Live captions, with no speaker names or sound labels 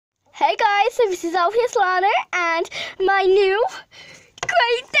Hi guys, so this is LPS Lana and my new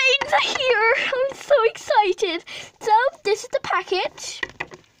Great Danes are here. I'm so excited. So this is the package.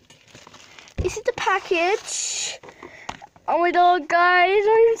 Oh my god guys,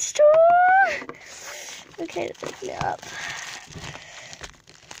 I'm so... Okay, let's open it up.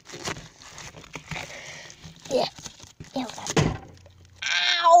 Yeah.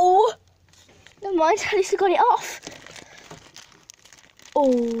 Ow! Never mind, at least I got it off.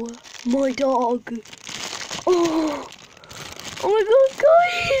 Oh, my dog. Oh my god,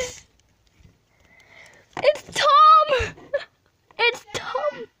 guys. It's Tom. It's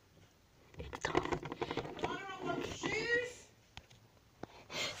Tom.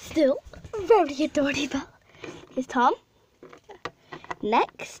 Still very adorable. Here's Tom.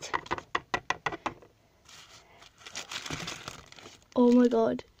 Next. Oh my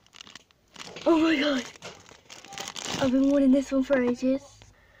god. I've been wanting this one for ages.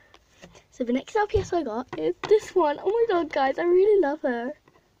 So the next LPS I got is this one. Oh my god guys, I really love her.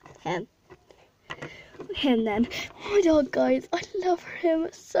 Him then. Oh my god guys, I love him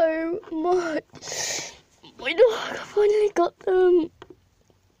so much. My dog, I finally got them.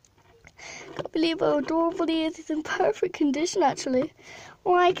 Can't believe how adorable he is. He's in perfect condition actually.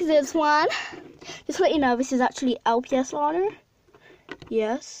 Like this one. Just to let you know, this is actually LPS Lana.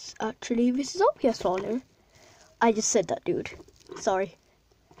 Yes, actually this is LPS Lana. I just said that, dude. Sorry.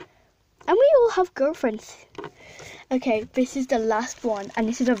 And we all have girlfriends. Okay, this is the last one, and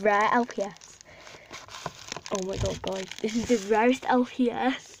this is a rare LPS. Oh my god, guys. This is the rarest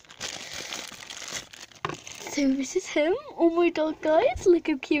LPS. So this is him. Oh my god, guys. Look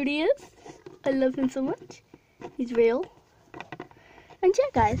how cute he is. I love him so much. He's real. And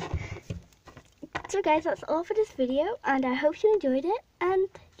yeah, guys. So guys, that's all for this video, and I hope you enjoyed it. And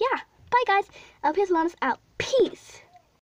yeah, bye guys. LPS Lana's out. Peace.